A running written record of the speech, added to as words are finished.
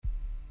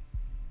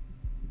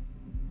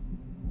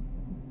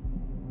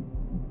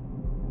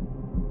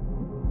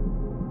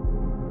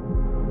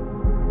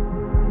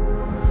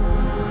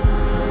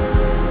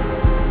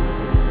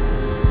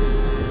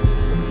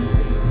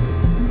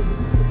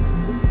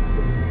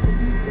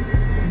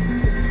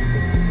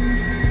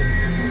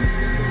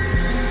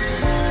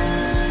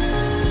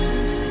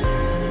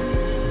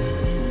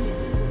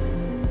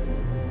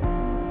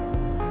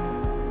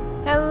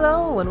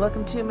and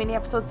welcome to mini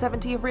episode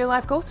 70 of Real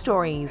Life Ghost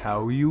Stories.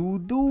 How you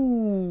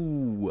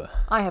do?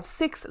 I have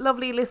 6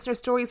 lovely listener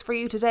stories for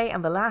you today,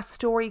 and the last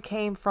story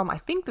came from, I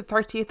think, the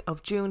 30th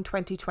of June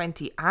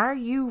 2020. Are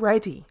you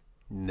ready?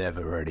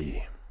 Never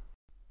ready.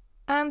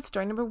 And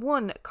story number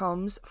 1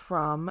 comes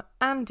from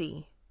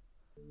Andy.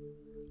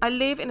 I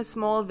live in a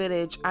small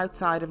village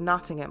outside of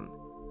Nottingham.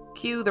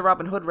 Cue the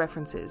Robin Hood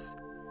references.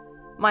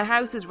 My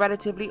house is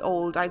relatively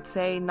old, I'd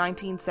say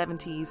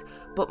 1970s,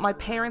 but my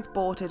parents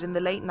bought it in the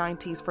late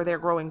 90s for their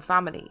growing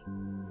family.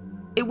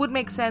 It would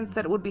make sense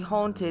that it would be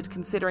haunted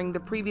considering the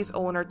previous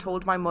owner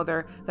told my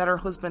mother that her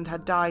husband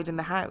had died in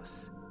the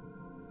house.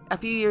 A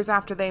few years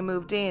after they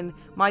moved in,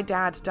 my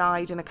dad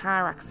died in a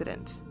car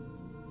accident.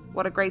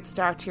 What a great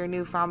start to your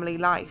new family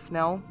life,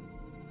 no?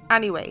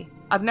 Anyway,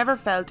 I've never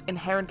felt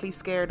inherently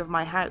scared of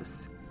my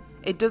house.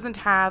 It doesn't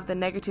have the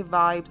negative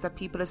vibes that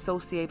people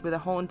associate with a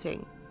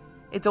haunting.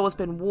 It's always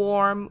been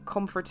warm,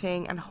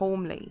 comforting and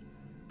homely,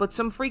 but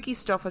some freaky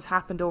stuff has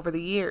happened over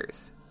the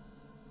years.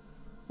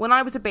 When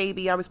I was a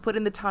baby, I was put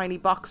in the tiny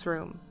box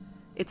room.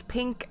 It's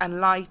pink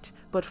and light,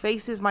 but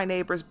faces my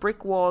neighbour's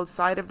brick walled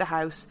side of the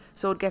house,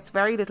 so it gets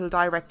very little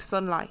direct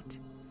sunlight.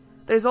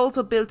 There's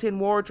also built-in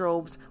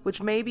wardrobes,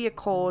 which may be a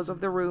cause of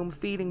the room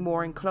feeling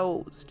more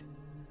enclosed.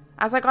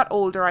 As I got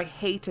older, I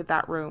hated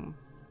that room.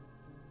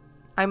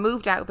 I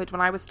moved out of it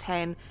when I was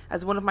 10,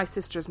 as one of my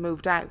sisters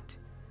moved out.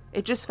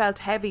 It just felt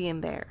heavy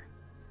in there.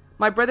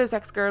 My brother's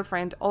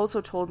ex-girlfriend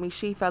also told me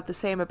she felt the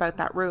same about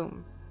that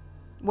room.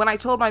 When I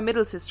told my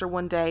middle sister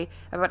one day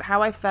about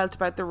how I felt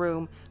about the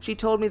room, she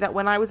told me that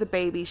when I was a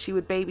baby she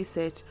would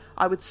babysit,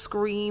 I would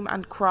scream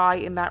and cry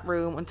in that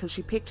room until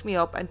she picked me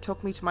up and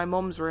took me to my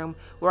mum's room,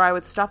 where I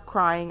would stop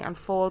crying and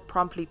fall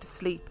promptly to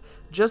sleep,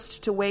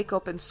 just to wake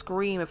up and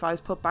scream if I was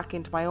put back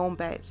into my own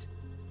bed.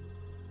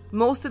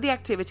 Most of the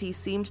activity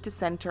seemed to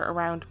centre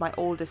around my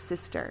oldest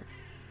sister.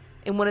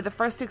 In one of the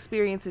first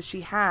experiences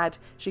she had,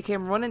 she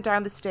came running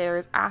down the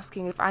stairs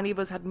asking if any of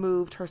us had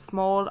moved her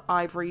small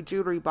ivory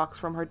jewellery box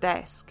from her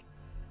desk.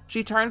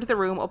 She turned the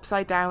room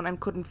upside down and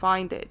couldn't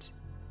find it.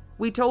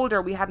 We told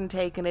her we hadn't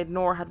taken it,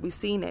 nor had we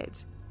seen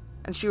it,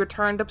 and she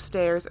returned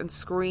upstairs and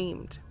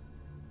screamed.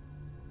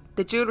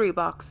 The jewellery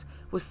box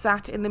was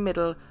sat in the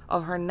middle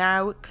of her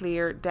now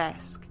clear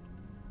desk.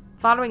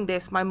 Following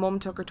this, my mum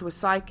took her to a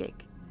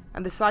psychic,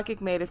 and the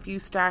psychic made a few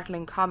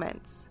startling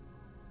comments.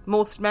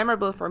 Most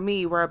memorable for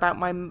me were about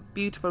my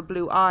beautiful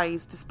blue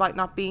eyes, despite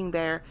not being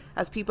there,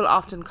 as people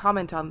often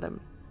comment on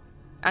them,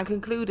 and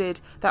concluded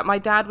that my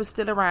dad was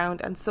still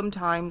around and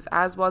sometimes,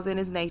 as was in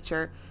his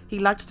nature, he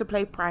liked to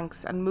play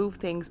pranks and move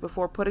things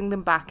before putting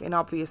them back in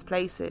obvious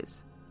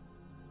places.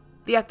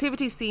 The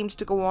activity seemed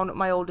to go on with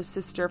my oldest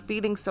sister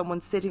feeling someone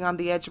sitting on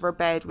the edge of her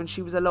bed when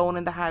she was alone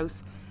in the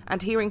house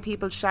and hearing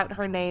people shout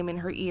her name in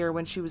her ear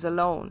when she was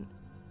alone.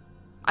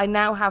 I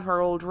now have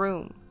her old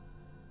room,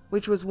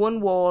 which was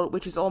one wall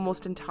which is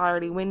almost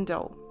entirely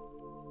window.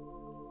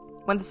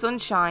 When the sun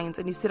shines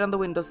and you sit on the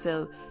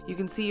windowsill, you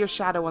can see your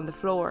shadow on the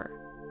floor.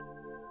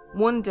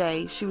 One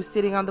day, she was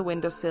sitting on the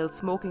windowsill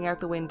smoking out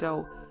the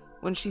window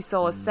when she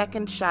saw a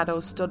second shadow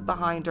stood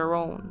behind her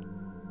own.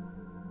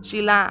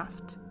 She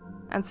laughed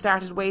and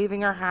started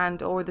waving her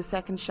hand over the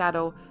second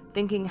shadow,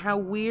 thinking how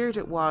weird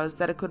it was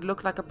that it could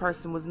look like a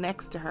person was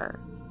next to her.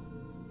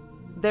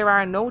 There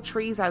are no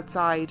trees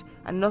outside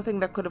and nothing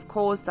that could have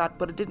caused that,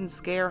 but it didn't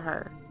scare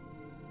her.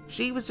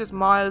 She was just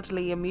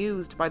mildly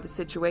amused by the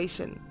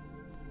situation.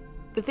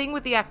 The thing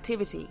with the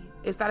activity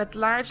is that it's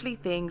largely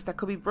things that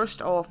could be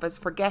brushed off as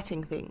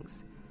forgetting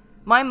things.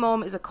 My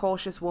mum is a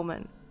cautious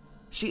woman.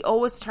 She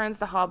always turns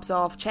the hobs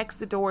off, checks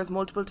the doors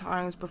multiple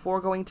times before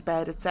going to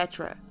bed,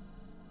 etc.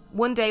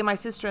 One day my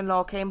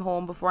sister-in-law came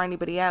home before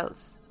anybody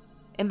else.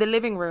 In the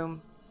living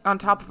room, on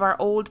top of our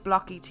old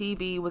blocky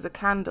TV, was a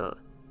candle,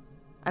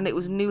 and it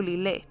was newly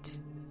lit.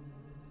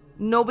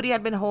 Nobody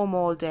had been home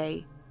all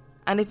day,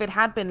 and if it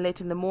had been lit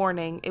in the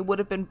morning, it would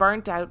have been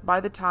burnt out by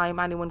the time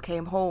anyone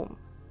came home.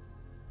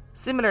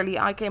 Similarly,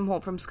 I came home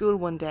from school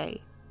one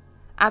day.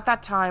 At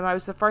that time, I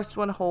was the first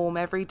one home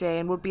every day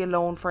and would be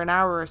alone for an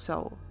hour or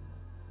so.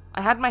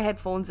 I had my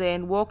headphones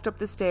in, walked up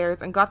the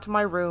stairs and got to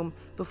my room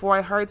before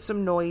I heard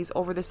some noise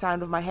over the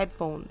sound of my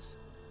headphones.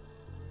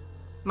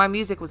 My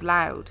music was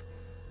loud,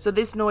 so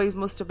this noise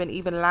must have been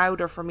even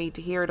louder for me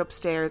to hear it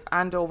upstairs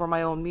and over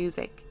my own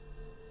music.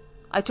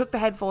 I took the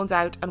headphones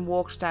out and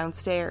walked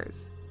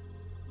downstairs.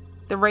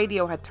 The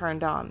radio had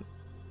turned on.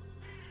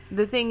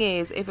 The thing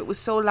is, if it was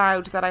so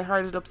loud that I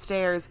heard it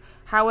upstairs,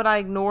 how had I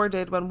ignored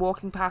it when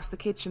walking past the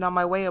kitchen on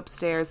my way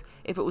upstairs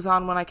if it was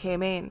on when I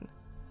came in?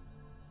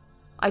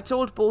 I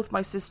told both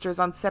my sisters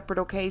on separate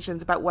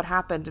occasions about what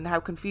happened and how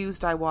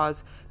confused I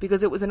was,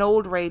 because it was an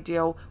old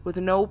radio with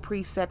no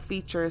preset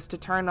features to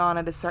turn on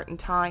at a certain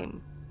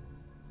time.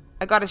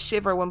 I got a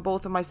shiver when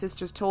both of my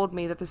sisters told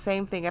me that the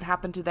same thing had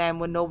happened to them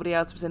when nobody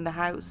else was in the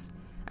house,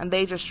 and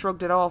they just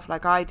shrugged it off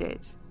like I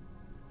did.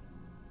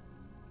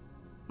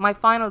 My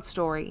final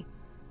story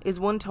is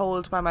one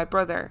told by my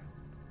brother.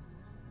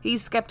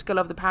 He's skeptical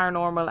of the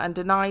paranormal and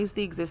denies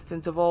the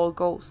existence of all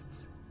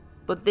ghosts,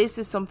 but this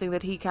is something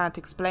that he can't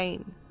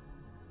explain.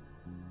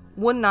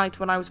 One night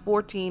when I was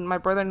 14, my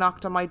brother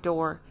knocked on my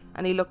door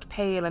and he looked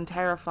pale and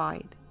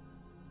terrified.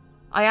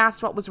 I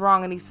asked what was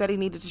wrong and he said he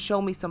needed to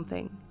show me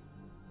something.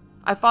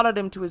 I followed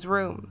him to his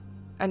room,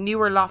 a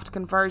newer loft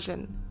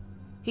conversion.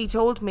 He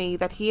told me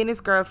that he and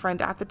his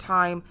girlfriend at the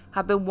time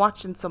had been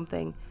watching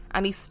something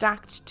and he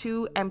stacked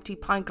 2 empty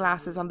pint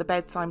glasses on the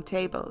bedside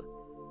table.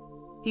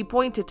 He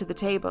pointed to the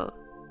table,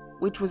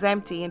 which was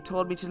empty, and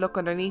told me to look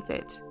underneath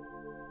it.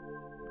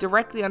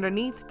 Directly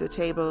underneath the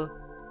table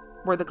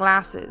were the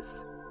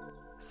glasses,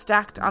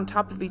 stacked on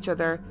top of each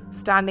other,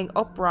 standing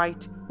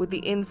upright with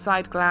the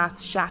inside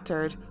glass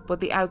shattered, but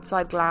the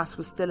outside glass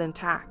was still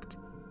intact,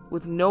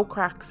 with no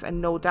cracks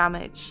and no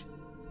damage.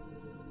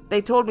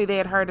 They told me they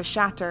had heard a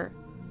shatter,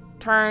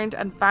 turned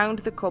and found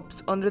the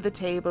cups under the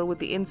table with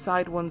the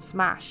inside ones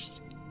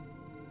smashed.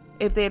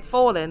 If they had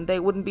fallen, they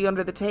wouldn't be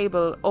under the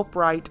table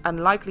upright and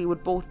likely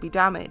would both be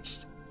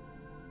damaged.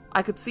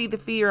 I could see the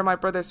fear in my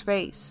brother's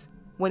face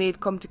when he had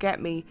come to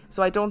get me,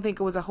 so I don't think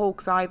it was a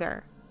hoax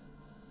either.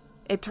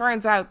 It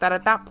turns out that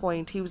at that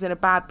point he was in a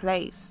bad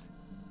place.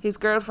 His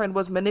girlfriend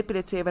was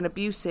manipulative and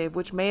abusive,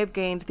 which may have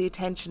gained the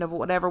attention of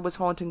whatever was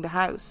haunting the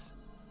house.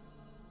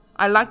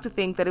 I like to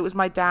think that it was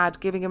my dad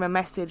giving him a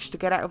message to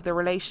get out of the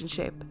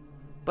relationship,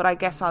 but I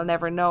guess I'll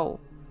never know.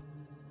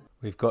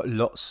 We've got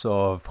lots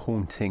of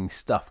haunting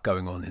stuff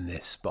going on in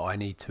this, but I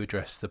need to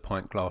address the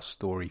pint glass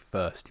story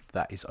first, if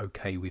that is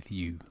okay with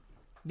you.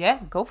 Yeah,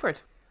 go for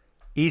it.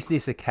 Is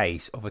this a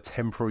case of a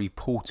temporary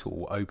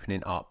portal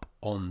opening up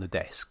on the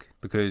desk?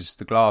 Because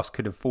the glass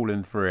could have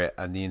fallen through it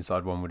and the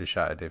inside one would have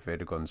shattered if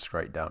it had gone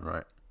straight down,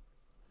 right?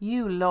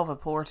 You love a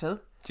portal.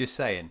 Just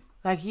saying.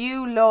 Like,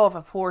 you love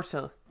a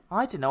portal.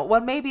 I don't know.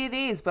 Well, maybe it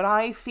is, but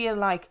I feel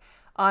like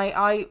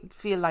I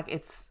feel like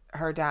it's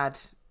her dad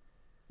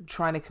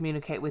trying to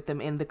communicate with them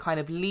in the kind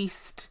of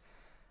least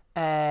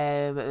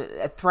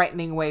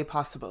threatening way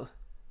possible.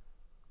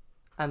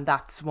 And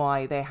that's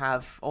why they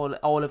have,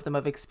 all of them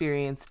have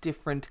experienced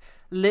different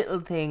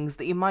little things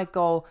that you might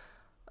go,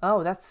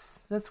 oh,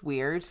 that's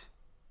weird.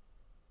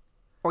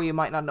 Or you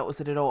might not notice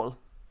it at all.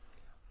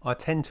 I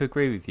tend to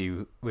agree with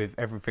you with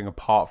everything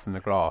apart from the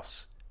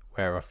glass,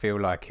 where I feel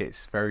like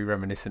it's very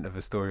reminiscent of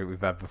a story we've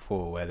had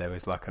before where there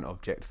was like an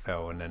object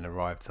fell and then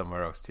arrived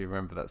somewhere else. Do you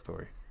remember that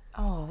story?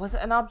 Oh, was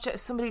it an object?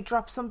 Somebody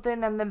dropped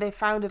something and then they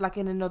found it like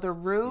in another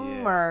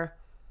room, or...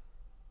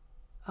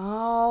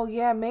 Oh,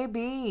 yeah,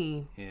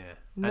 maybe. Yeah.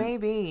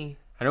 Maybe.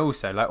 And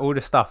also, like, all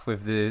the stuff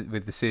with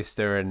the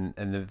sister and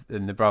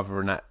the brother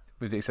and that,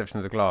 with the exception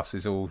of the glass,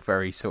 is all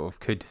very sort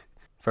of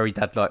very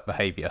dad-like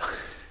behaviour.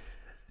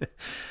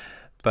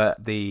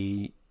 But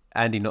the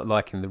Andy not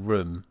liking the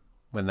room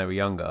when they were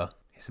younger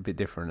is a bit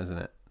different, isn't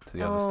it, to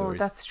the other stories?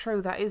 Oh, that's true.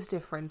 That is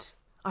different.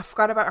 I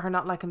forgot about her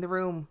not liking the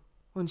room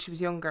when she was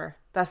younger.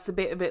 That's the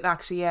bit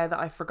actually, yeah, that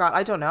I forgot.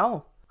 I don't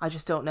know. I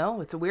just don't know.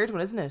 It's a weird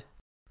one, isn't it?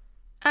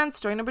 And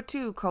story number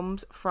 2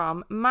 comes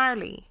from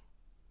Marley.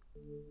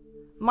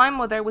 My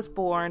mother was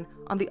born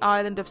on the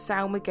island of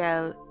São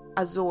Miguel,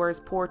 Azores,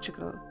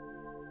 Portugal.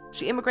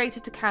 She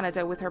immigrated to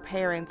Canada with her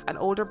parents and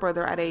older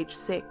brother at age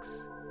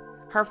 6.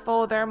 Her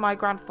father, my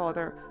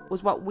grandfather,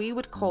 was what we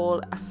would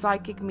call a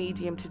psychic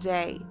medium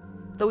today,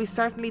 though he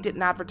certainly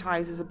didn't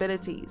advertise his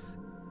abilities.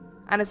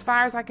 And as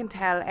far as I can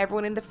tell,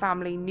 everyone in the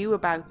family knew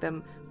about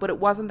them, but it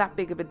wasn't that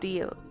big of a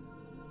deal.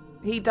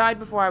 He died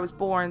before I was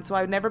born, so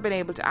I've never been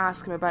able to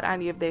ask him about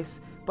any of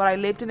this, but I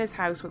lived in his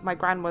house with my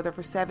grandmother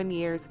for 7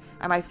 years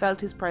and I felt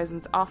his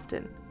presence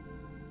often.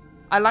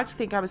 I like to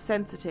think I was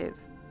sensitive,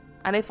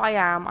 and if I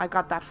am, I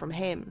got that from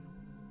him.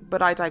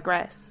 But I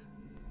digress.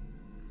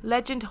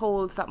 Legend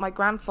holds that my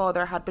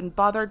grandfather had been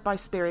bothered by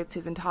spirits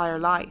his entire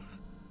life.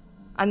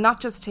 And not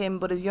just him,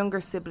 but his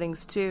younger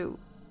siblings too.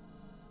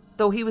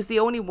 Though he was the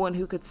only one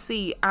who could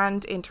see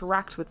and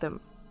interact with them.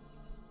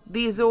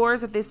 The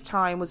Azores at this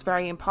time was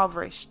very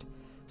impoverished,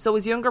 so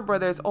his younger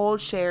brothers all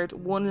shared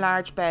one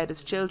large bed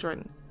as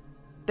children.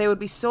 They would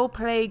be so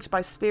plagued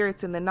by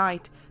spirits in the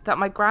night that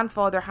my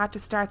grandfather had to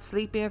start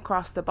sleeping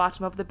across the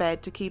bottom of the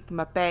bed to keep them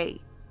at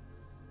bay.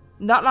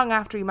 Not long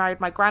after he married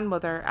my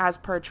grandmother, as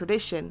per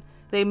tradition,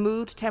 they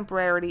moved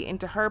temporarily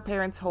into her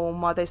parents'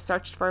 home while they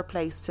searched for a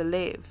place to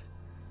live.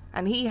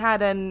 And he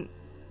had an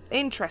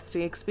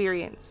interesting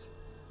experience.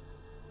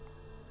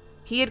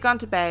 He had gone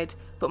to bed,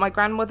 but my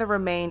grandmother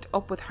remained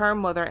up with her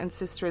mother and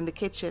sister in the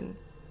kitchen.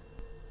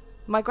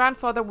 My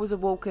grandfather was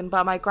awoken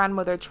by my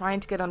grandmother trying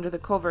to get under the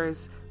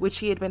covers, which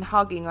he had been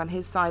hogging on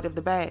his side of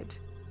the bed.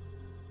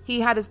 He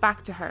had his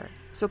back to her,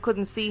 so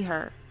couldn't see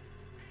her.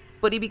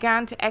 But he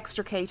began to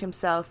extricate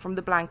himself from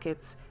the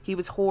blankets he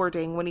was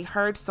hoarding when he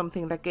heard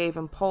something that gave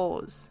him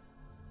pause.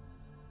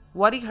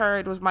 What he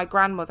heard was my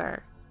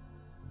grandmother,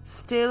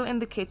 still in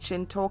the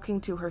kitchen talking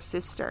to her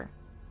sister.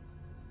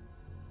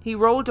 He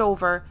rolled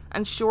over,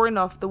 and sure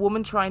enough, the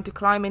woman trying to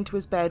climb into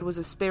his bed was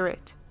a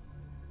spirit.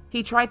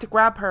 He tried to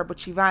grab her, but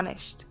she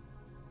vanished.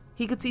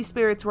 He could see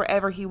spirits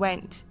wherever he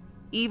went.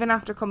 Even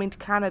after coming to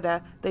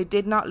Canada, they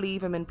did not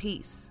leave him in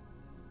peace.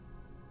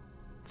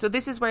 So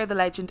this is where the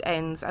legend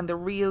ends and the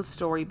real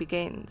story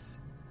begins.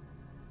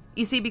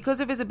 You see,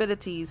 because of his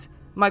abilities,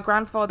 my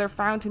grandfather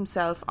found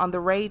himself on the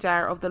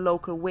radar of the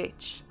local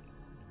witch.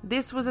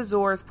 This was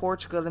Azores,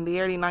 Portugal in the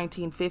early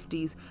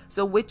 1950s,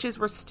 so witches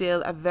were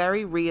still a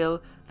very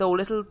real, though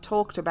little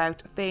talked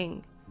about,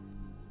 thing.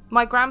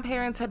 My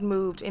grandparents had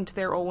moved into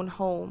their own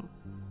home,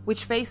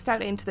 which faced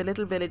out into the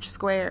little village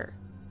square.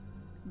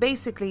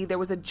 Basically, there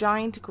was a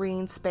giant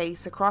green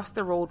space across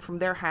the road from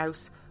their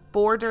house,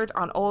 bordered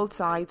on all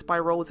sides by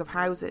rows of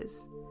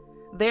houses.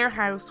 Their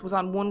house was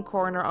on one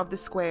corner of the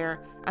square,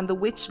 and the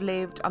witch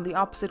lived on the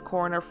opposite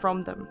corner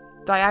from them,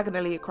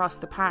 diagonally across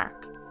the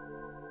park.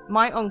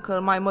 My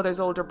uncle, my mother's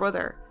older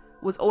brother,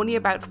 was only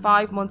about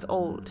 5 months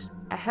old,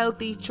 a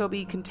healthy,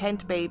 chubby,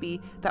 content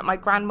baby that my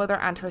grandmother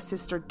and her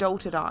sister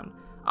doted on,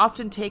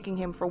 often taking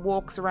him for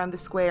walks around the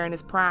square in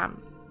his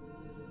pram.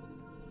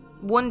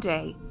 One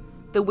day,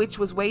 the witch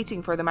was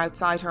waiting for them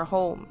outside her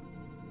home.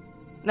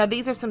 Now,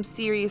 these are some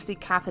seriously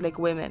Catholic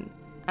women,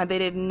 and they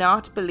did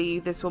not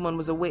believe this woman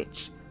was a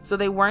witch, so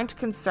they weren't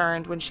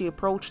concerned when she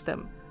approached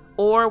them,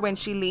 or when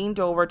she leaned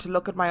over to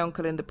look at my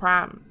uncle in the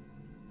pram.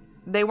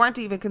 They weren't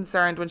even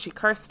concerned when she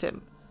cursed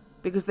him,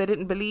 because they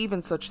didn't believe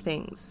in such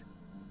things.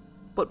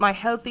 But my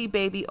healthy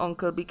baby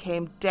uncle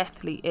became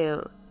deathly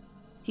ill.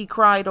 He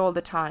cried all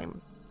the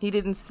time. He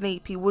didn't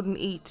sleep, he wouldn't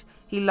eat,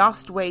 he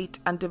lost weight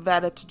and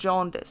developed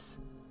jaundice.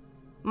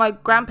 My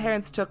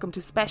grandparents took him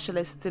to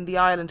specialists in the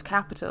island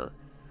capital,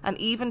 and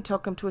even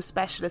took him to a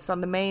specialist on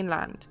the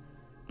mainland,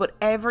 but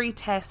every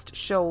test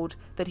showed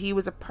that he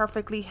was a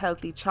perfectly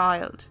healthy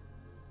child,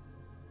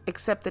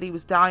 except that he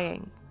was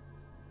dying.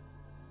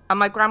 And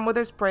my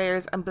grandmother's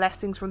prayers and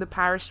blessings from the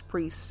parish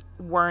priest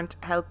weren't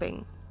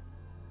helping.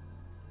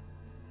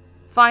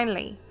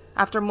 Finally,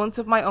 after months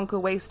of my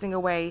uncle wasting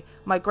away,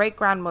 my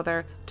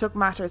great-grandmother took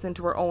matters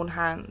into her own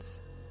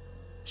hands.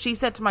 She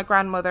said to my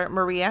grandmother,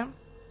 "Maria,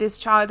 this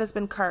child has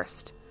been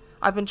cursed.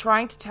 I've been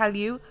trying to tell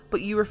you,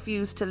 but you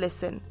refuse to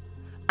listen.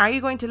 Are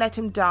you going to let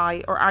him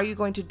die, or are you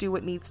going to do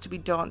what needs to be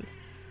done?"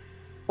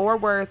 Or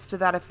words to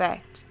that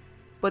effect.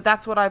 But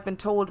that's what I've been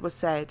told was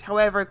said.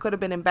 However, it could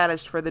have been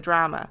embellished for the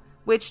drama,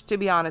 which, to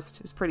be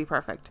honest, is pretty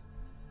perfect.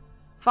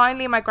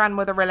 Finally, my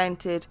grandmother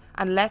relented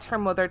and let her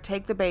mother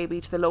take the baby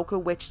to the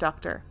local witch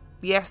doctor.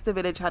 Yes, the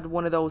village had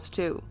one of those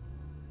too.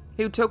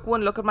 Who took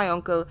one look at my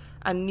uncle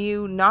and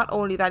knew not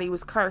only that he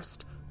was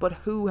cursed, but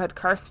who had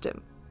cursed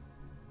him.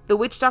 The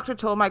witch doctor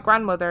told my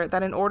grandmother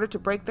that in order to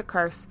break the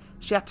curse,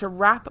 she had to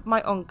wrap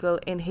my uncle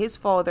in his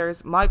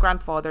father's, my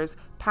grandfather's,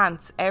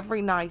 pants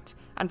every night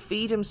and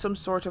feed him some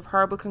sort of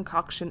herbal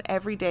concoction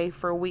every day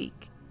for a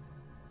week.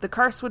 The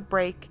curse would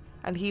break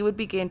and he would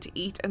begin to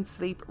eat and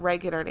sleep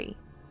regularly.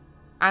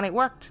 And it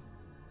worked.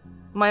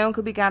 My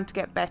uncle began to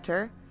get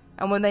better,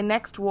 and when they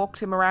next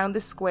walked him around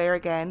the square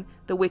again,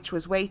 the witch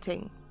was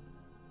waiting.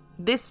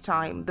 This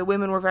time, the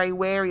women were very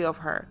wary of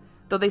her,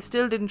 though they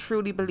still didn't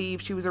truly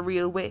believe she was a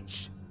real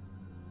witch.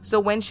 So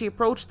when she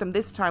approached them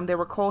this time, they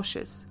were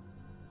cautious.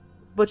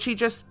 But she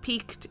just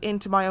peeked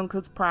into my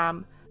uncle's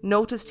pram,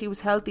 noticed he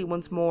was healthy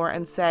once more,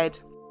 and said,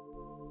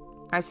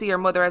 "I see your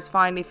mother has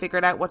finally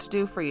figured out what to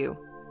do for you,"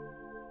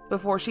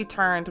 before she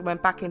turned and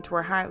went back into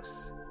her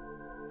house.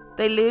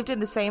 They lived in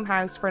the same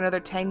house for another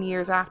 10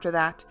 years after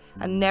that,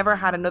 and never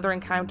had another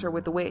encounter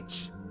with the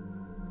witch.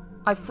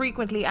 I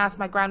frequently ask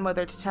my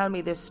grandmother to tell me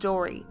this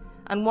story,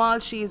 and while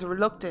she is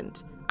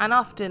reluctant, and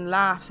often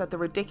laughs at the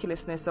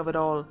ridiculousness of it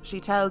all, she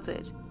tells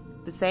it,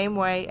 the same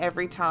way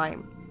every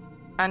time.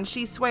 And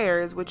she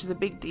swears, which is a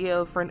big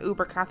deal for an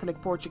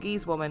uber-Catholic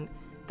Portuguese woman,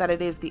 that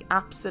it is the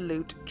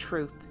absolute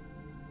truth.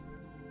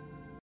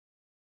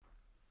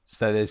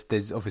 So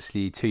there's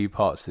obviously two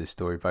parts to this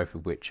story, both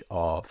of which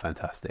are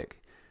fantastic.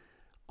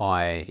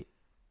 The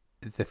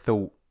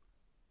thought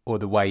or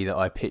the way that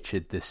I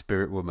pictured the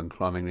spirit woman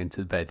climbing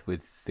into the bed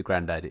with the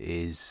granddad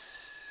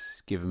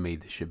is giving me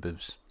the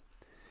shibubs.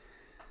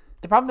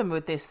 The problem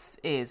with this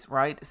is,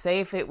 right, say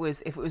if it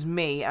was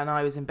me and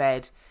I was in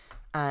bed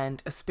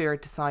and a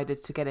spirit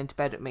decided to get into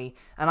bed with me,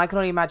 and I can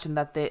only imagine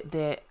that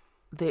the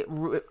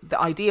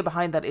idea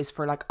behind that is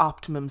for like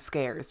optimum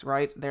scares,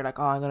 right? They're like,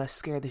 "Oh, I'm going to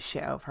scare the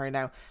shit out of her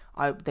now."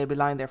 They'd be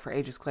lying there for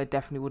ages because I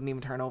definitely wouldn't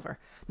even turn over.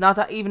 Not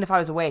that even if I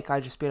was awake,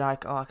 I'd just be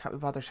like, "Oh, I can't be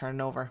bothered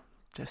turning over.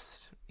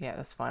 Just, yeah,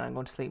 that's fine. I'm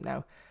going to sleep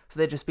now." So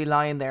they'd just be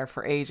lying there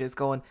for ages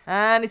going,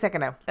 "Any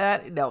second now.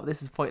 No,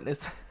 this is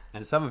pointless."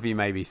 And some of you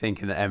may be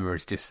thinking that Emma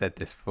has just said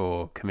this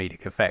for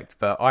comedic effect,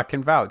 but I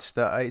can vouch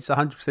that it's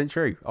 100%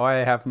 true. I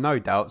have no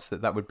doubts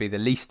that would be the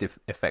least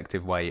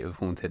effective way of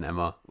haunting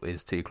Emma,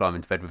 is to climb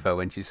into bed with her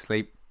when she's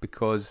asleep,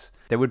 because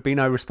there would be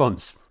no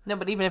response. No,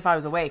 but even if I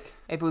was awake,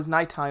 if it was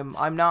nighttime,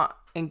 I'm not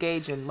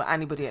engaging with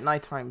anybody at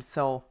nighttime,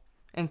 so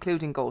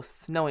including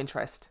ghosts, no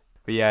interest.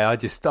 But yeah,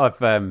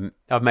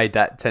 I've made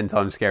that 10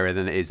 times scarier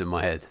than it is in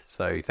my head.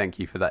 So thank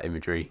you for that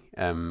imagery.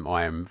 I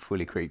am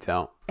fully creeped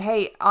out.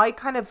 Hey, I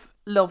kind of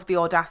love the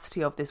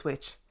audacity of this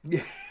witch.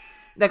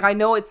 Like, I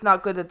know it's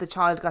not good that the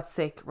child got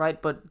sick, right?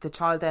 But the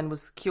child then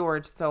was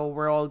cured, so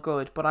we're all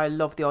good. But I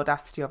love the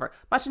audacity of her.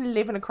 Imagine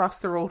living across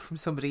the road from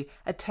somebody,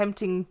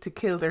 attempting to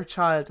kill their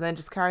child, and then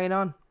just carrying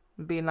on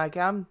and being like,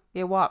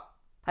 yeah, what?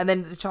 And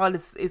then the child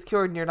is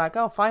cured, and you're like,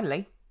 "Oh,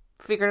 finally,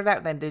 Figured it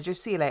out then, did you?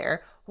 See you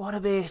later. What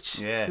a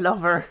bitch. Yeah.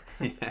 Love her.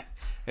 Yeah.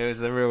 It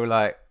was a real,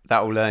 like,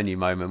 that will learn you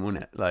moment,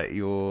 wasn't it? Like,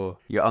 you're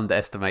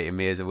underestimating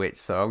me as a witch,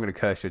 so I'm going to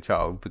curse your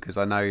child because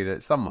I know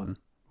that someone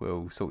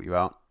will sort you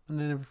out and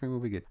then everything will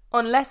be good.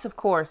 Unless, of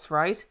course,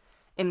 right,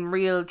 in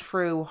real,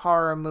 true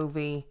horror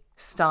movie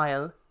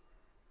style,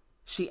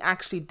 she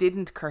actually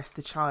didn't curse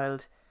the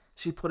child.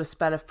 She put a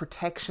spell of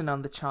protection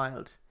on the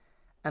child.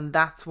 And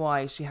that's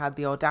why she had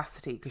the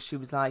audacity, because she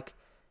was like,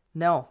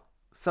 no,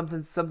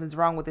 something's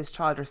wrong with this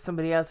child, or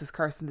somebody else is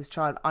cursing this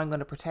child. I'm going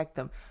to protect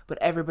them. But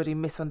everybody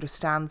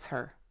misunderstands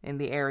her in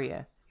the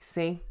area.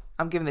 See?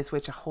 I'm giving this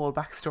witch a whole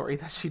backstory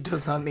that she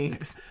does not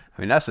need.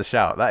 I mean, that's a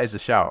shout. That is a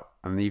shout.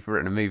 And you've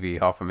written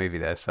half a movie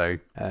there. So,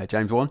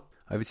 James 1,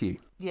 over to you.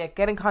 Yeah,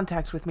 get in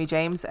contact with me,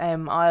 James.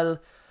 I'll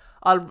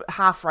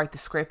half write the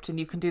script and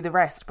you can do the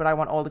rest, but I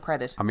want all the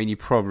credit. I mean, you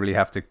probably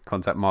have to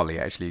contact Marley,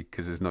 actually,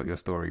 because it's not your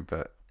story,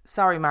 but...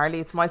 Sorry,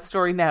 Marley, it's my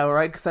story now,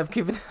 right? Because I've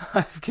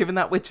given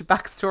that witch a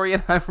backstory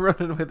and I'm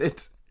running with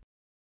it.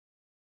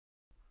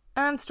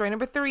 And story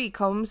number 3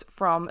 comes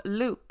from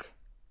Luke.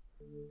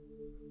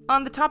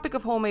 On the topic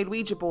of homemade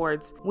Ouija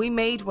boards, we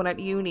made one at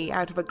uni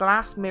out of a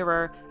glass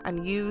mirror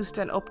and used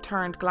an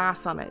upturned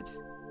glass on it.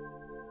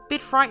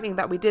 Bit frightening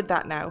that we did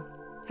that now.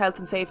 Health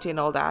and safety and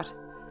all that.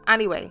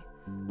 Anyway,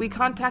 we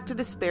contacted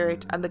a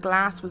spirit and the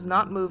glass was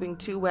not moving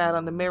too well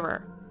on the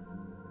mirror.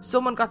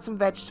 Someone got some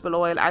vegetable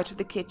oil out of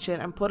the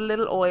kitchen and put a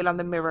little oil on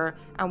the mirror,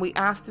 and we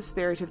asked the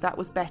spirit if that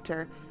was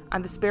better,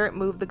 and the spirit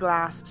moved the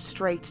glass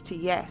straight to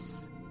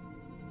yes.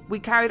 We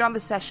carried on the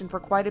session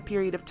for quite a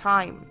period of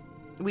time.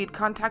 We had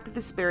contacted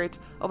the spirit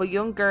of a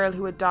young girl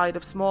who had died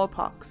of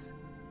smallpox.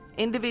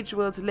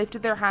 Individuals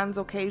lifted their hands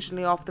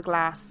occasionally off the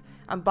glass,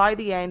 and by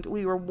the end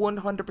we were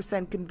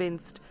 100%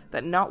 convinced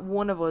that not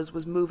one of us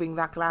was moving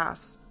that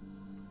glass.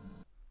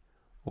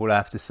 All I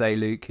have to say,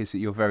 Luke, is that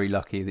you're very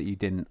lucky that you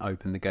didn't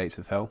open the gates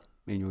of hell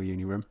in your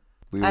uni room.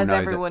 As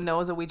everyone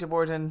knows, a Ouija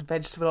board and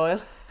vegetable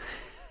oil.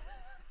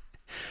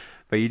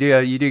 But you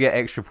do get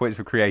extra points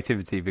for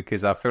creativity,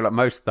 because I feel like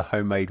most of the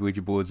homemade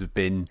Ouija boards have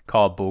been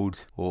cardboard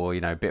or,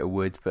 a bit of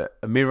wood. But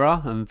a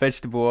mirror and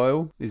vegetable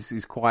oil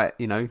is quite,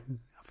 I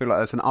feel like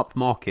that's an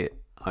upmarket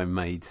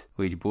homemade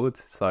Ouija board.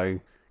 So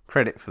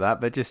credit for that.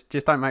 But just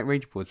don't make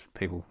Ouija boards for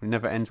people. It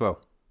never ends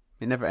well.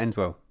 It never ends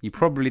well. You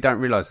probably don't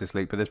realise this,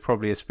 Luke, but there's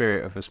probably a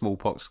spirit of a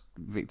smallpox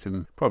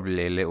victim,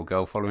 probably a little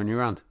girl, following you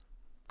around.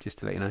 Just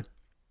to let you know.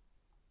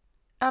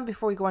 And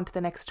before we go on to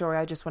the next story,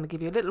 I just want to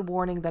give you a little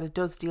warning that it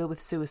does deal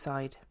with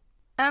suicide.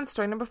 And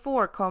story number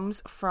 4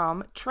 comes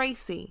from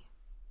Tracy.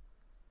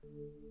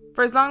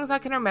 For as long as I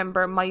can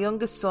remember, my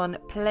youngest son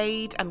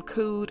played and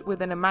cooed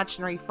with an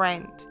imaginary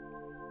friend.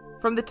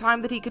 From the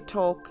time that he could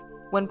talk,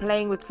 when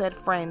playing with said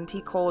friend,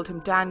 he called him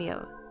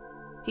Daniel.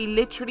 He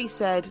literally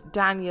said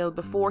Daniel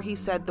before he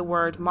said the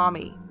word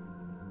mommy.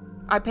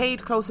 I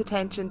paid close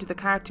attention to the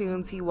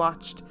cartoons he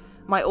watched,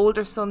 my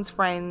older son's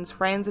friends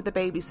of the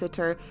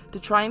babysitter, to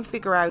try and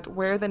figure out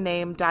where the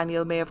name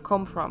Daniel may have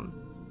come from.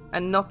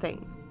 And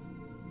nothing.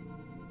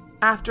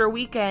 After a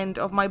weekend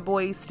of my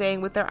boys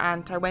staying with their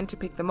aunt, I went to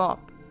pick them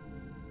up.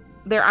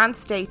 Their aunt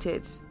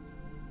stated,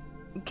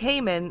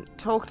 Cayman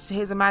talked to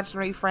his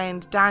imaginary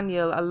friend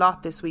Daniel a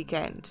lot this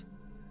weekend.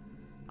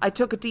 I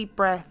took a deep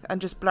breath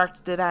and just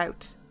blurted it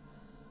out.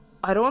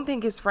 I don't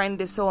think his friend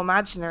is so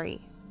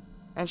imaginary.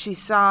 And she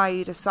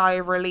sighed a sigh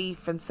of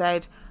relief and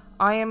said,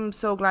 I am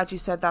so glad you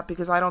said that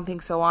because I don't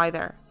think so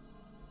either.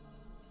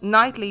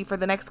 Nightly for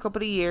the next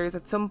couple of years,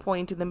 at some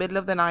point in the middle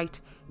of the night,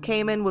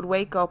 Cayman would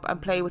wake up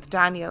and play with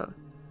Daniel.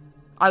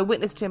 I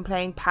witnessed him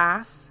playing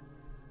pass.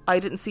 I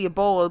didn't see a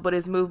ball, but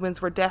his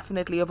movements were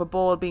definitely of a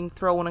ball being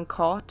thrown and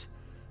caught.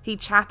 He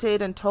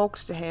chatted and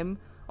talked to him,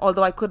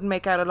 although I couldn't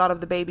make out a lot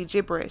of the baby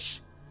gibberish.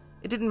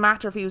 It didn't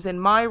matter if he was in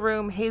my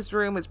room, his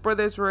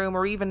brother's room,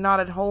 or even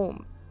not at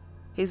home.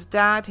 His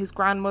dad, his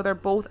grandmother,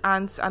 both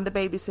aunts and the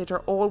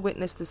babysitter all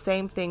witnessed the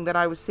same thing that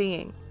I was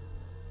seeing.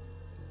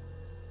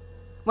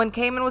 When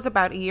Cayman was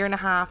about 1.5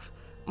 years,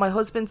 my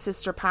husband's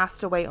sister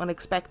passed away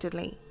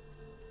unexpectedly.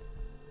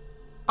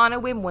 On a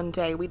whim one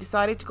day, we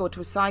decided to go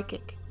to a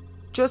psychic,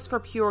 just for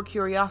pure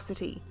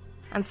curiosity,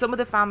 and some of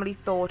the family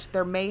thought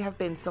there may have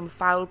been some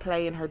foul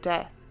play in her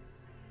death.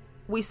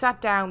 We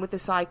sat down with the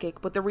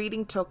psychic, but the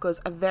reading took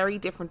us a very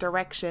different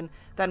direction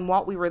than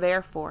what we were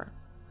there for.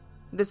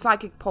 The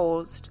psychic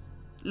paused,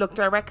 looked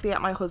directly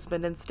at my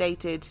husband and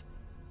stated,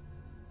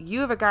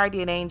 You have a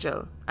guardian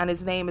angel, and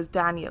his name is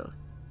Daniel.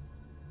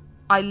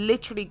 I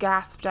literally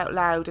gasped out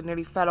loud and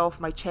nearly fell off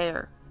my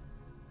chair.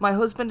 My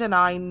husband and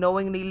I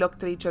knowingly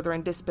looked at each other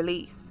in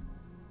disbelief.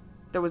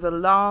 There was a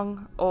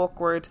long,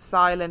 awkward,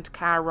 silent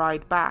car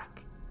ride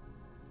back.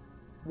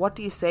 What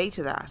do you say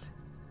to that?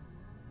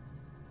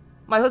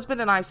 My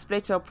husband and I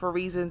split up for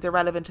reasons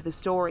irrelevant to the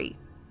story.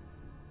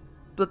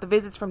 But the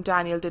visits from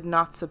Daniel did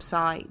not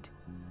subside.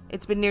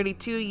 It's been nearly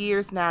 2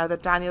 years now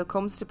that Daniel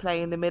comes to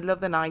play in the middle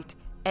of the night,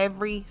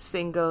 every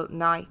single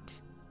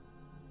night.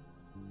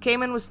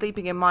 Cayman was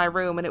sleeping in my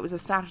room and it was a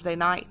Saturday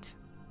night.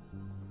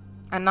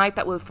 A night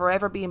that will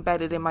forever be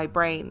embedded in my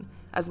brain,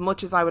 as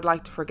much as I would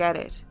like to forget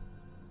it.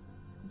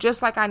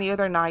 Just like any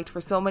other night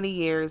for so many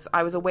years,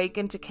 I was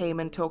awakened to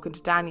Cayman talking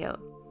to Daniel.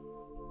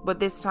 But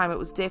this time it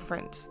was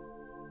different.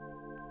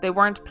 They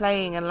weren't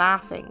playing and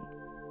laughing.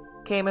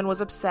 Cayman was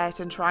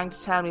upset and trying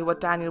to tell me what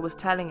Daniel was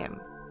telling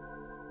him.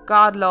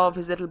 God love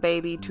his little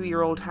baby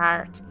 2-year-old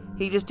heart.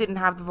 He just didn't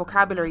have the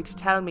vocabulary to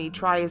tell me,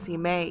 try as he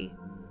may.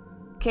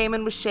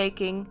 Cayman was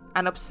shaking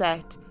and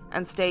upset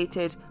and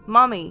stated,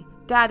 "Mommy,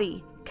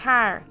 Daddy,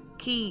 car,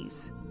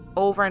 keys,"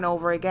 over and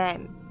over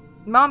again.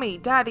 "Mommy,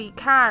 Daddy,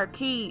 car,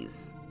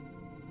 keys."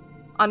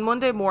 On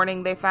Monday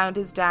morning they found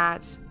his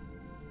dad,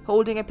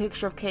 holding a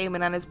picture of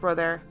Cayman and his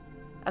brother,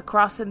 a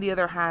cross in the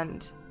other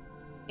hand,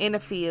 in a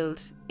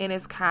field, in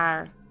his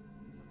car,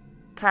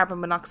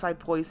 carbon monoxide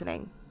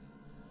poisoning.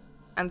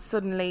 And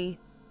suddenly,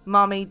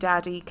 Mommy,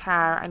 Daddy,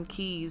 car and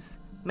keys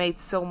made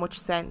so much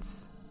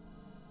sense.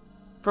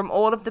 From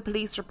all of the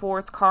police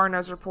reports,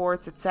 coroner's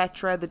reports,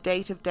 etc., the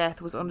date of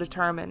death was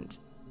undetermined.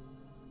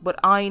 But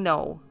I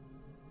know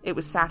it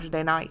was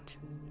Saturday night.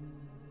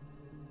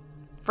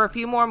 For a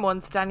few more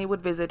months, Daniel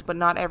would visit, but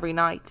not every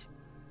night.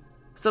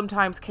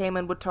 Sometimes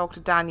Cayman would talk to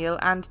Daniel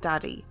and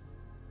Daddy,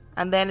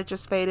 and then it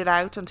just faded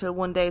out until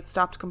one day it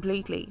stopped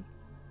completely.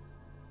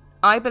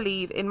 I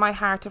believe in my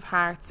heart of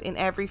hearts, in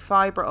every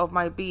fibre of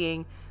my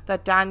being,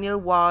 that Daniel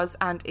was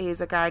and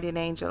is a guardian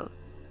angel.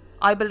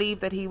 I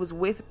believe that he was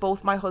with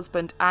both my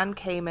husband and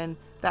Cayman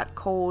that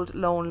cold,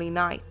 lonely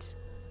night.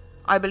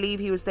 I believe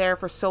he was there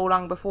for so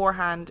long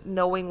beforehand,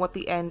 knowing what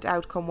the end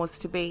outcome was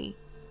to be.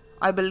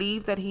 I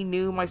believe that he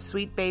knew my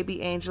sweet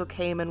baby angel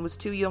Cayman was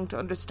too young to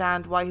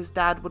understand why his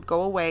dad would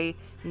go away,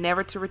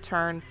 never to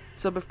return,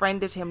 so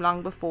befriended him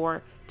long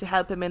before, to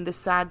help him in this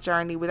sad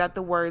journey without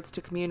the words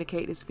to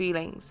communicate his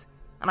feelings.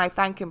 And I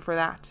thank him for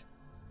that.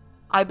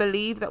 I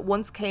believe that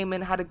once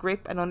Cayman had a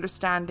grip and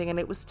understanding and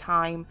it was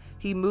time,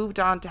 he moved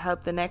on to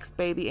help the next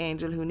baby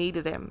angel who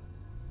needed him.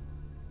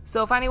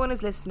 So if anyone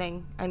is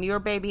listening and your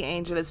baby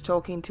angel is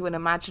talking to an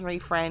imaginary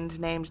friend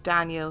named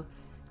Daniel,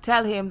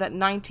 tell him that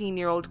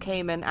 19-year-old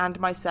Cayman and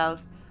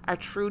myself are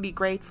truly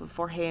grateful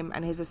for him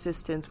and his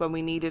assistance when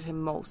we needed him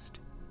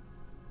most.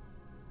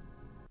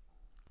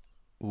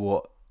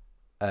 What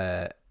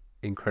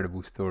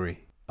incredible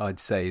story. I'd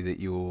say that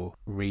your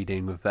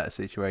reading of that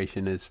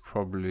situation is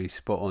probably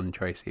spot on,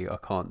 Tracy. I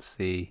can't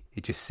see.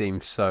 It just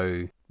seems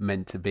so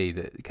meant to be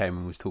that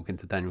Cayman was talking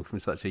to Daniel from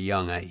such a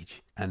young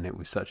age, and it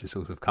was such a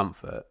source of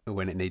comfort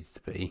when it needs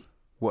to be.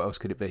 What else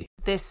could it be?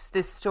 This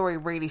story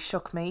really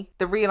shook me.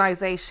 The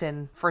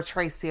realisation for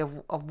Tracy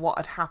of what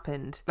had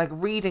happened, like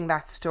reading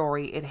that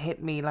story, it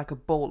hit me like a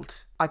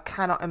bolt. I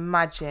cannot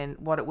imagine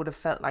what it would have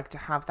felt like to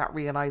have that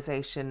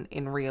realisation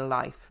in real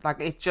life. Like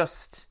it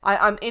just...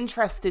 I'm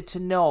interested to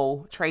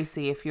know,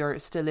 Tracy, if you're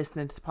still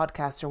listening to the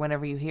podcast or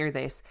whenever you hear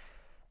this,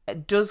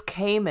 does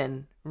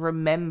Cayman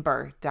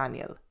remember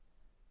Daniel?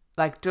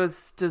 Like,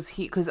 does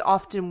he... Because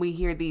often we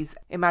hear these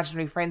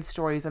imaginary friend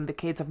stories and the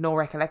kids have no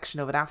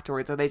recollection of it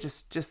afterwards, or they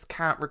just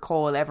can't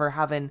recall ever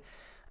having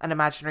an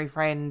imaginary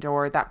friend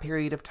or that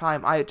period of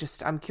time.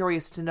 I'm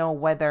curious to know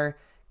whether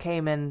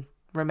Cayman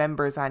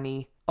remembers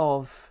any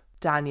of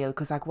Daniel,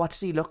 because, like, what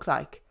did he look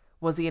like?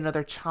 Was he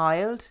another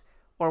child?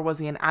 Or was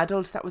he an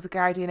adult that was a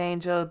guardian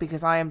angel?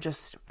 Because I am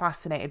just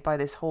fascinated by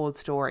this whole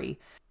story.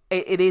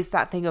 It is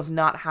that thing of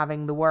not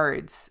having the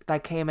words,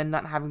 like Cayman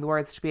not having the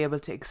words to be able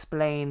to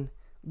explain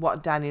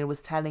what Daniel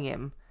was telling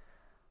him.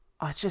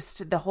 It's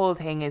just, the whole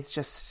thing is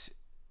just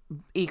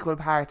equal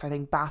parts, I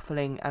think,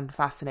 baffling and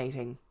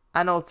fascinating,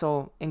 and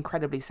also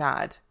incredibly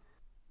sad.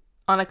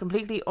 On a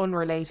completely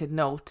unrelated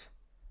note,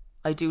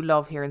 I do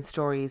love hearing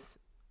stories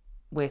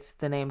with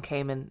the name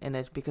Cayman in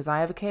it, because I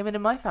have a Cayman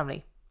in my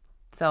family,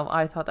 so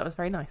I thought that was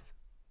very nice.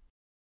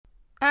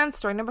 And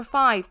story number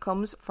 5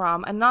 comes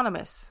from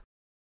Anonymous.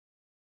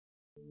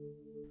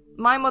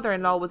 My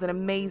mother-in-law was an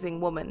amazing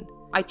woman.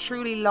 I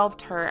truly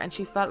loved her and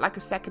she felt like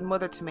a second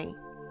mother to me.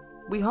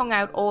 We hung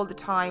out all the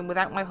time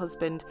without my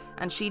husband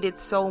and she did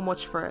so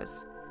much for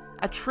us.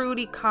 A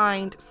truly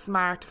kind,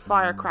 smart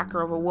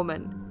firecracker of a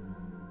woman.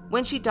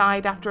 When she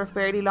died after a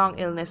fairly long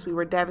illness, we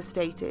were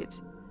devastated.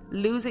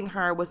 Losing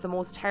her was the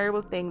most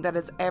terrible thing that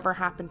has ever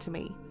happened to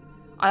me.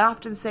 I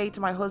often say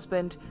to my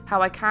husband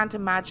how I can't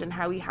imagine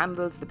how he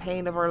handles the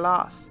pain of her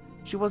loss.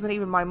 She wasn't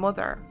even my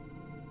mother.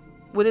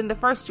 Within the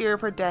first year of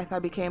her death, I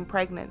became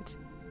pregnant.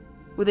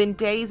 Within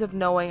days of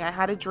knowing, I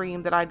had a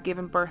dream that I'd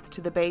given birth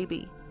to the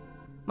baby.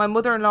 My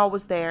mother-in-law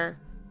was there,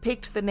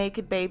 picked the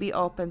naked baby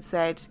up and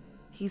said,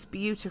 "He's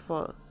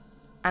beautiful,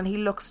 and he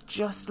looks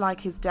just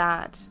like his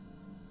dad."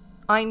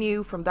 I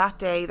knew from that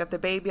day that the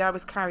baby I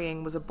was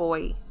carrying was a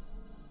boy.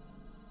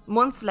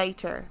 Months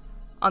later,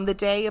 on the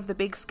day of the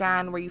big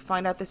scan where you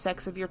find out the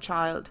sex of your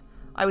child,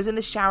 I was in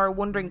the shower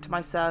wondering to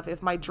myself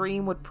if my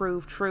dream would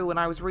prove true and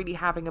I was really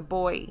having a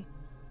boy.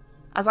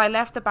 As I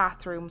left the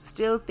bathroom,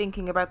 still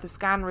thinking about the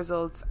scan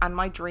results and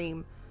my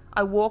dream,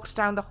 I walked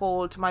down the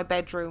hall to my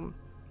bedroom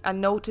and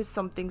noticed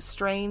something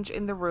strange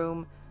in the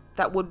room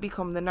that would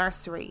become the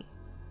nursery.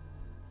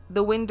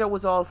 The window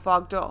was all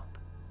fogged up,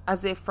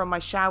 as if from my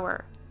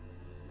shower,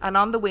 and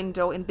on the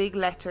window in big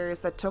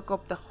letters that took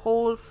up the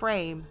whole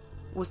frame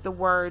was the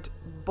word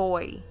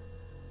boy.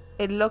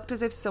 It looked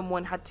as if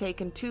someone had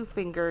taken 2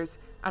 fingers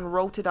and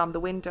wrote it on the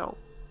window.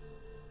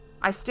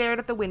 I stared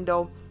at the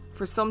window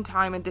for some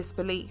time in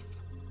disbelief.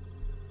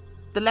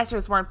 The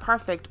letters weren't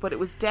perfect, but it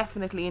was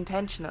definitely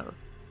intentional.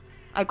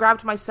 I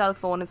grabbed my cell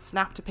phone and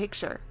snapped a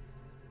picture.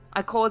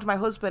 I called my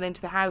husband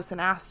into the house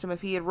and asked him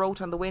if he had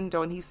wrote on the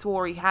window, and he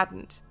swore he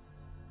hadn't.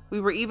 We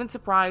were even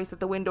surprised that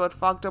the window had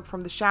fogged up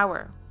from the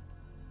shower.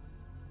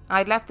 I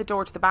had left the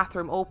door to the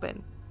bathroom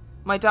open.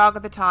 My dog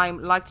at the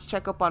time liked to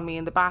check up on me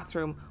in the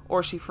bathroom,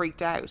 or she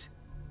freaked out.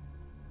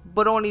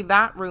 But only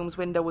that room's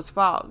window was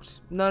fogged.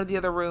 None of the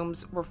other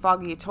rooms were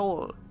foggy at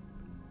all.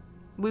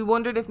 We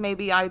wondered if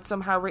maybe I had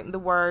somehow written the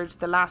word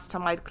the last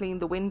time I'd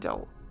cleaned the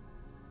window.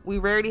 We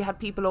rarely had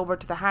people over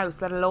to the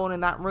house, let alone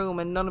in that room,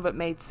 and none of it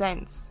made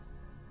sense.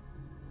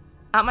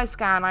 At my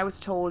scan, I was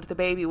told the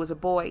baby was a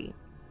boy.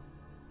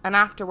 And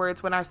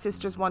afterwards, when our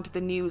sisters wanted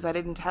the news, I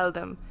didn't tell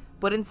them,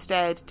 but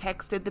instead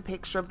texted the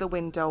picture of the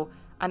window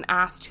and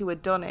asked who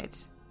had done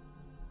it.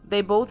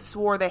 They both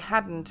swore they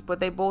hadn't, but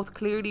they both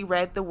clearly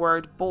read the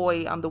word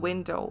boy on the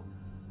window,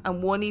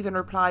 and one even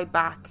replied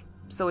back,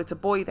 "So it's a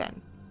boy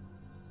then."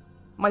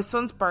 My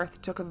son's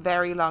birth took a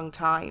very long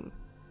time,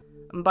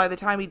 and by the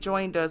time he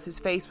joined us, his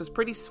face was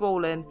pretty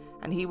swollen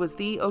and he was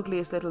the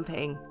ugliest little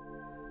thing.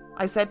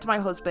 I said to my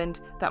husband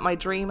that my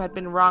dream had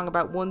been wrong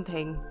about one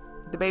thing: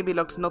 the baby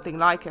looked nothing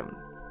like him.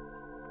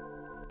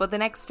 But the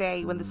next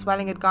day, when the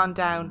swelling had gone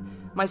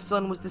down, my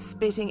son was the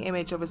spitting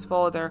image of his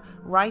father,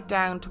 right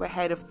down to a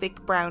head of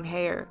thick brown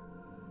hair.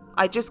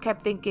 I just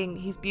kept thinking,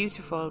 he's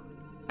beautiful,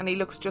 and he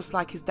looks just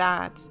like his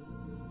dad.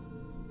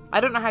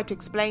 I don't know how to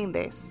explain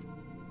this.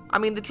 I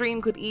mean, the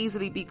dream could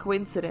easily be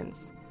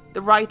coincidence.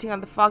 The writing on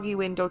the foggy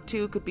window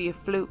too could be a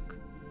fluke.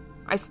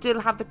 I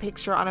still have the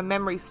picture on a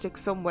memory stick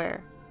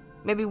somewhere.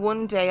 Maybe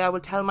one day I will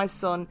tell my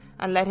son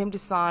and let him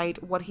decide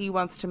what he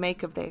wants to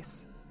make of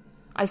this.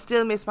 I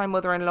still miss my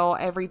mother-in-law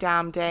every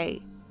damn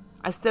day.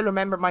 I still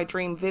remember my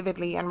dream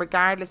vividly, and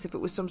regardless if it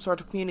was some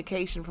sort of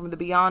communication from the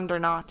beyond or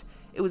not,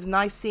 it was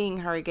nice seeing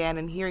her again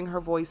and hearing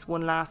her voice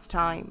one last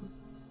time.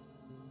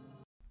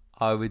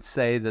 I would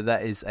say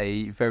that is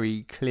a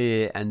very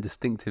clear and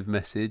distinctive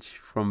message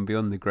from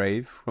beyond the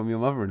grave from your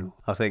mother-in-law.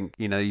 I think,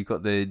 you've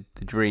got the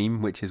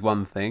dream, which is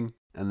one thing,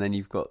 and then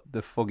you've got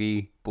the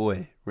foggy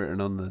boy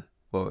written on the...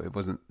 Well, it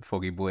wasn't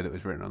foggy boy that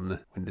was written on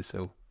the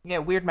windowsill. Yeah,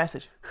 weird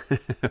message.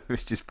 It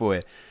was just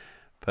boy.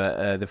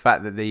 But the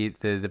fact that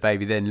the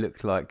baby then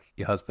looked like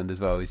your husband as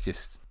well is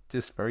just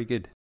very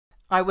good.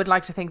 I would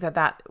like to think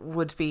that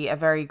would be a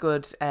very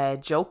good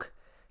joke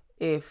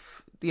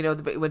if,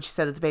 when she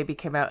said that the baby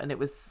came out and it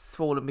was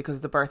swollen because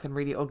of the birth and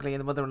really ugly,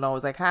 and the mother-in-law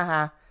was like,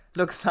 haha,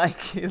 looks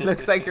like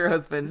your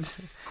husband.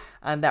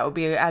 And that would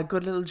be a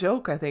good little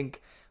joke, I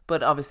think.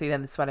 But obviously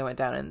then the swelling went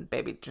down and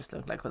baby just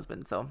looked like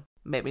husband, so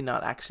maybe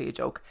not actually a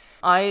joke.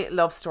 I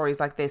love stories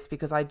like this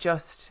because I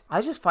just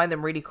find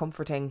them really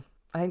comforting.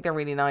 I think they're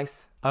really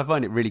nice. I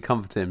find it really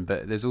comforting,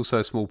 but there's also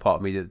a small part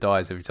of me that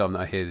dies every time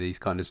that I hear these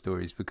kind of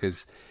stories,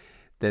 because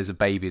there's a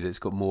baby that's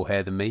got more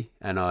hair than me,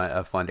 and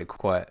I find it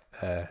quite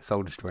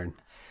soul destroying.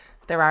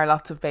 There are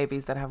lots of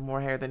babies that have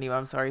more hair than you.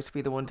 I'm sorry to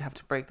be the one to have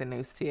to break the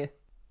news to you.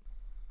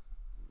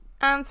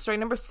 And story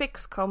number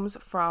 6 comes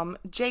from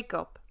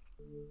Jacob.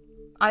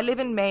 I live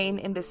in Maine,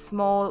 in this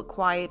small,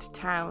 quiet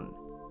town.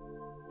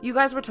 You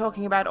guys were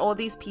talking about all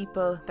these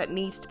people that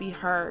need to be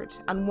heard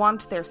and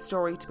want their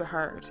story to be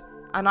heard,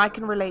 and I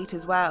can relate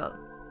as well.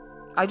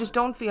 I just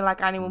don't feel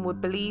like anyone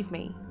would believe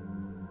me.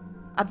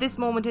 At this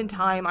moment in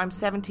time, I'm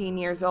 17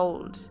 years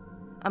old,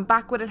 and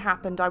back when it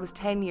happened, I was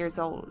 10 years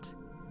old.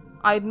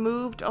 I had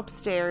moved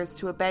upstairs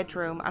to a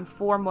bedroom and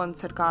 4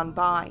 months had gone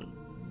by.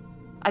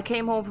 I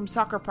came home from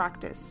soccer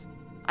practice.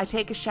 I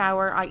take a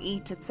shower, I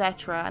eat,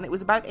 etc., and it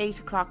was about 8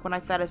 o'clock when I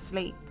fell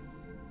asleep.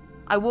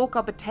 I woke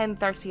up at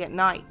 10:30 at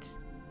night,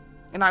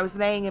 and I was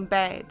laying in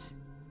bed.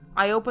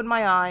 I opened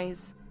my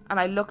eyes, and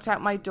I looked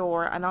out my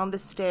door, and on the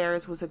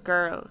stairs was a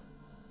girl.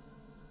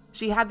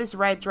 She had this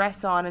red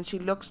dress on, and she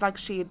looked like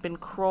she had been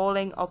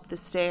crawling up the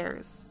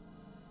stairs.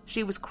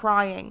 She was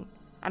crying,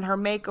 and her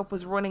makeup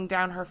was running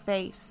down her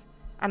face,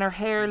 and her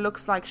hair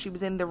looks like she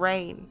was in the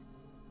rain.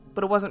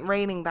 But it wasn't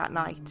raining that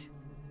night.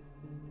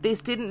 This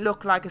didn't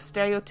look like a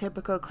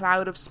stereotypical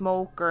cloud of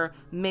smoke or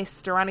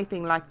mist or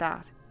anything like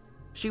that.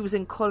 She was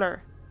in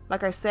colour.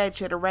 Like I said,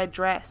 she had a red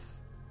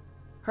dress.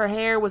 Her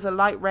hair was a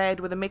light red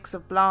with a mix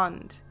of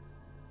blonde.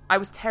 I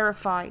was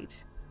terrified,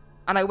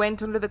 and I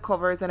went under the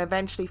covers and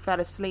eventually fell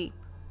asleep.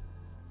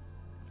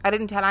 I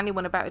didn't tell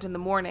anyone about it in the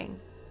morning.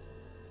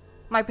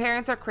 My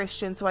parents are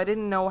Christian, so I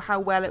didn't know how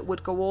well it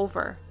would go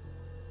over.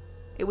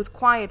 It was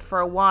quiet for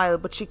a while,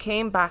 but she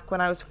came back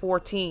when I was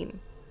 14.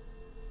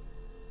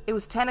 It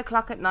was 10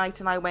 o'clock at night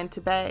and I went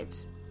to bed.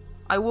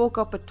 I woke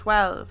up at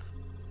 12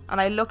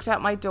 and I looked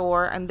out my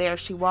door, and there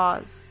she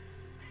was,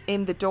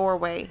 in the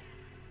doorway.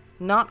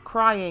 Not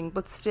crying,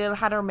 but still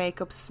had her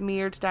makeup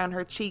smeared down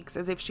her cheeks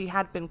as if she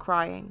had been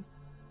crying.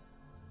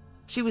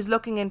 She was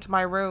looking into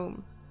my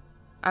room,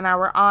 and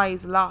our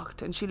eyes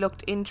locked, and she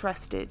looked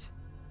interested.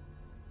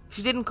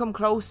 She didn't come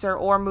closer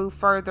or move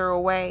further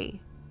away.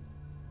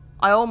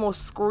 I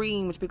almost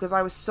screamed because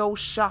I was so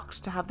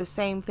shocked to have the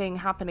same thing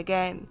happen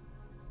again.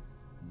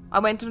 I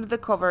went under the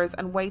covers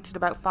and waited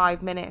about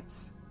 5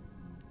 minutes.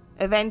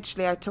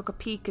 Eventually I took a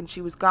peek and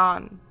she was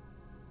gone.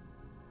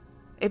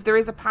 If there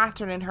is a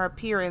pattern in her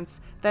appearance,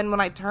 then when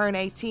I turn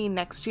 18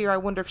 next year, I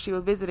wonder if she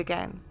will visit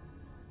again.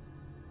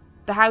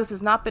 The house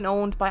has not been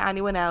owned by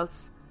anyone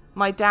else.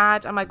 My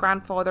dad and my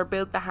grandfather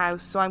built the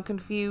house, so I'm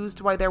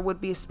confused why there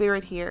would be a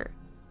spirit here.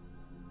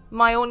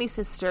 My only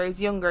sister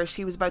is younger,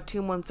 she was about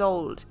 2 months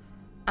old,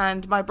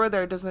 and my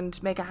brother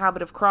doesn't make a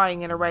habit of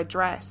crying in a red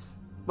dress.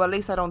 Well, at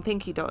least I don't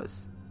think he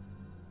does.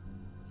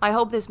 I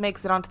hope this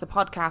makes it onto the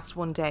podcast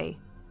one day.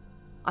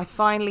 I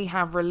finally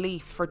have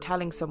relief for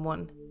telling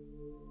someone.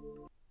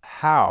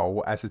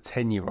 How, as a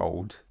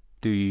 10-year-old,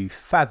 do you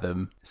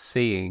fathom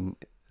seeing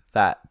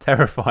that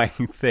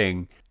terrifying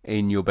thing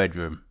in your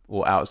bedroom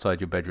or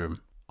outside your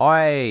bedroom?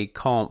 I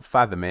can't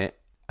fathom it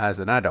as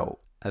an adult,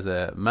 as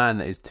a man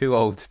that is too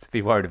old to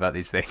be worried about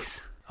these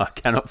things. I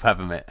cannot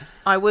fathom it.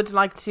 I would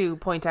like to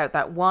point out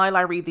that while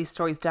I read these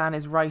stories, Dan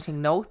is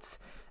writing notes,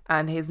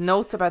 and his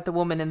notes about the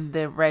woman in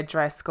the red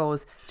dress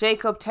goes,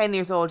 Jacob, 10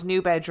 years old,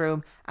 new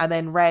bedroom, and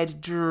then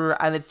red,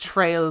 and it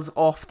trails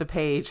off the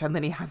page, and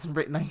then he hasn't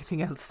written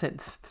anything else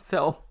since.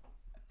 So,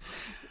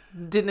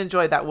 didn't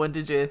enjoy that one,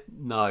 did you?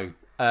 No.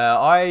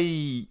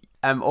 I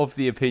am of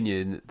the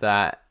opinion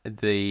that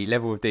the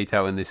level of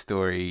detail in this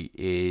story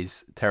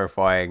is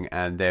terrifying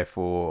and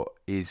therefore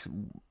is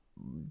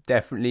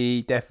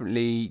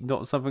definitely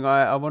not something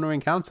I want to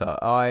encounter.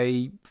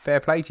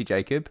 Fair play to you,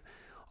 Jacob.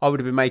 I would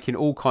have been making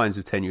all kinds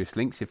of tenuous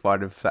links if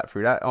I'd have sat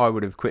through that. I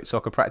would have quit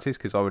soccer practice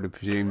because I would have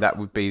presumed that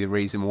would be the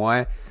reason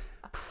why.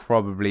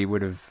 Probably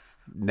would have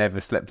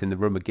never slept in the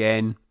room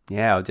again.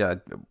 Yeah,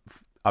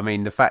 I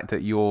mean, the fact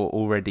that you're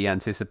already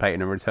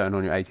anticipating a return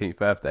on your 18th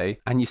birthday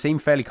and you seem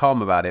fairly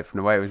calm about it from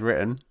the way it was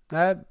written,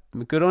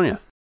 good on you.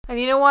 And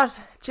you know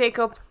what,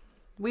 Jacob?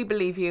 We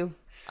believe you.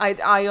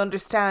 I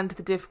understand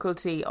the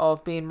difficulty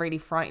of being really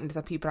frightened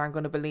that people aren't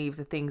going to believe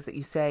the things that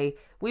you say.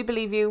 We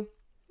believe you.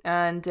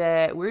 And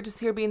we're just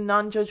here being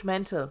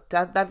non-judgmental.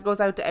 That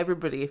goes out to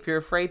everybody. If you're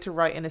afraid to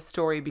write in a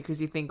story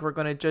because you think we're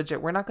going to judge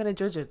it, we're not going to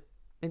judge it.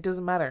 It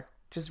doesn't matter.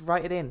 Just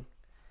write it in.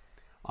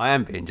 I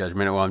am being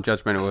judgmental. I'm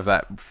judgmental with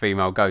that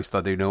female ghost.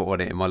 I do not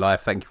want it in my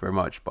life. Thank you very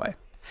much. Bye.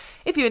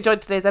 If you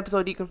enjoyed today's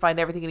episode, you can find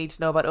everything you need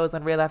to know about us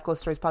on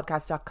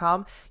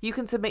reallifeghoststoriespodcast.com. You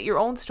can submit your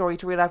own story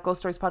to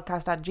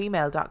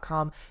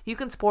reallifeghoststoriespodcast@gmail.com. You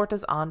can support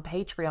us on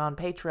Patreon,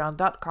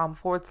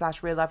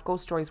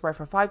 patreon.com/reallifeghoststories, where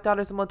for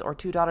 $5 a month or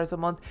 $2 a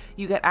month,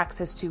 you get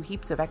access to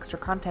heaps of extra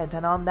content.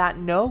 And on that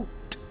note,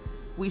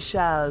 we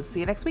shall see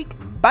you next week.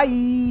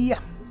 Bye.